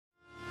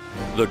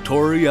The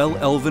Tauriel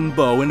Elven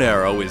Bow and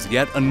Arrow is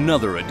yet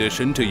another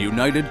addition to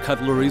United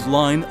Cutlery's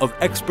line of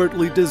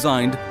expertly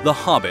designed The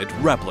Hobbit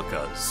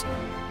replicas.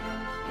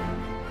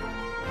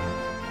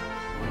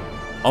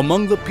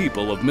 Among the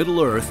people of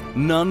Middle-earth,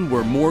 none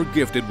were more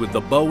gifted with the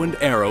bow and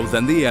arrow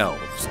than the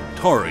elves,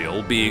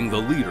 Tauriel being the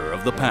leader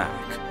of the pack.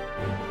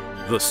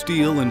 The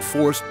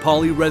steel-enforced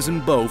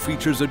polyresin bow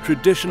features a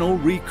traditional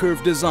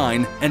recurve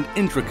design and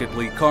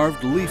intricately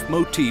carved leaf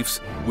motifs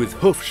with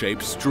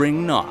hoof-shaped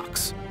string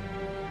nocks.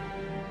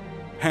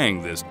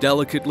 Hang this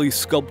delicately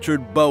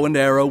sculptured bow and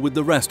arrow with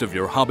the rest of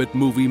your Hobbit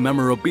movie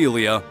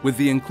memorabilia with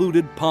the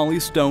included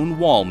polystone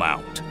wall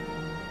mount.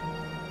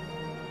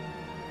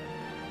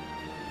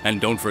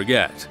 And don't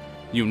forget,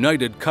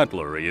 United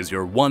Cutlery is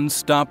your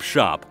one-stop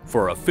shop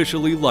for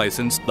officially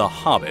licensed The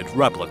Hobbit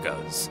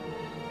replicas.